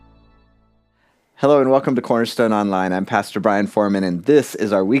Hello and welcome to Cornerstone Online. I'm Pastor Brian Foreman, and this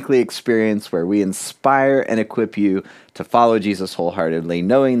is our weekly experience where we inspire and equip you to follow Jesus wholeheartedly,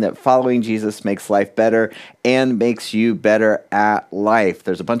 knowing that following Jesus makes life better and makes you better at life.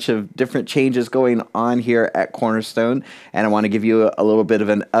 There's a bunch of different changes going on here at Cornerstone, and I want to give you a little bit of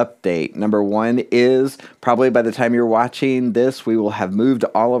an update. Number one is probably by the time you're watching this, we will have moved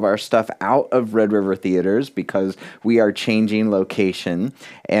all of our stuff out of Red River Theaters because we are changing location,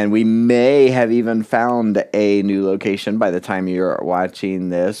 and we may have even found a new location by the time you're watching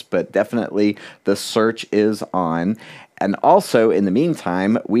this, but definitely the search is on. And also, in the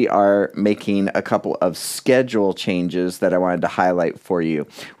meantime, we are making a couple of schedule changes that I wanted to highlight for you.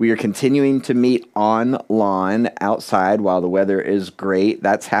 We are continuing to meet on lawn outside while the weather is great.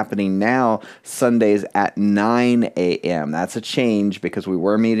 That's happening now Sundays at 9 a.m. That's a change because we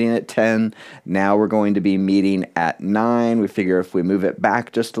were meeting at 10. Now we're going to be meeting at 9. We figure if we move it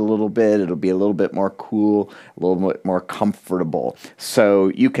back just a little bit, it'll be a little bit more cool, a little bit more comfortable. So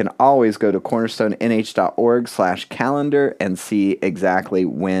you can always go to cornerstonenh.org/calendar and see exactly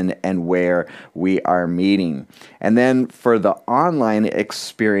when and where we are meeting. And then for the online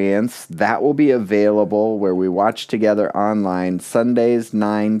experience, that will be available where we watch together online Sundays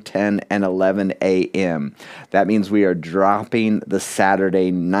 9, 10, and 11 a.m. That means we are dropping the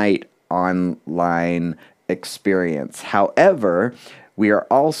Saturday night online experience. However, we are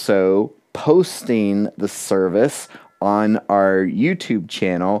also posting the service on our YouTube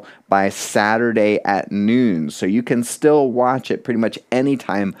channel by Saturday at noon. So you can still watch it pretty much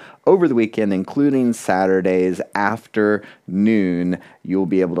anytime over the weekend, including Saturdays after noon. You'll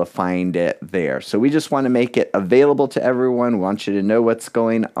be able to find it there. So we just want to make it available to everyone. We want you to know what's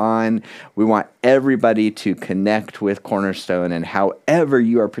going on. We want everybody to connect with Cornerstone, and however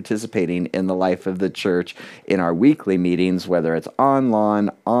you are participating in the life of the church in our weekly meetings, whether it's on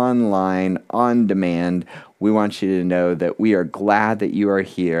lawn, online, on demand, we want you to know that we are glad that you are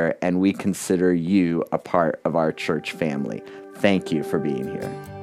here and we consider you a part of our church family. Thank you for being here.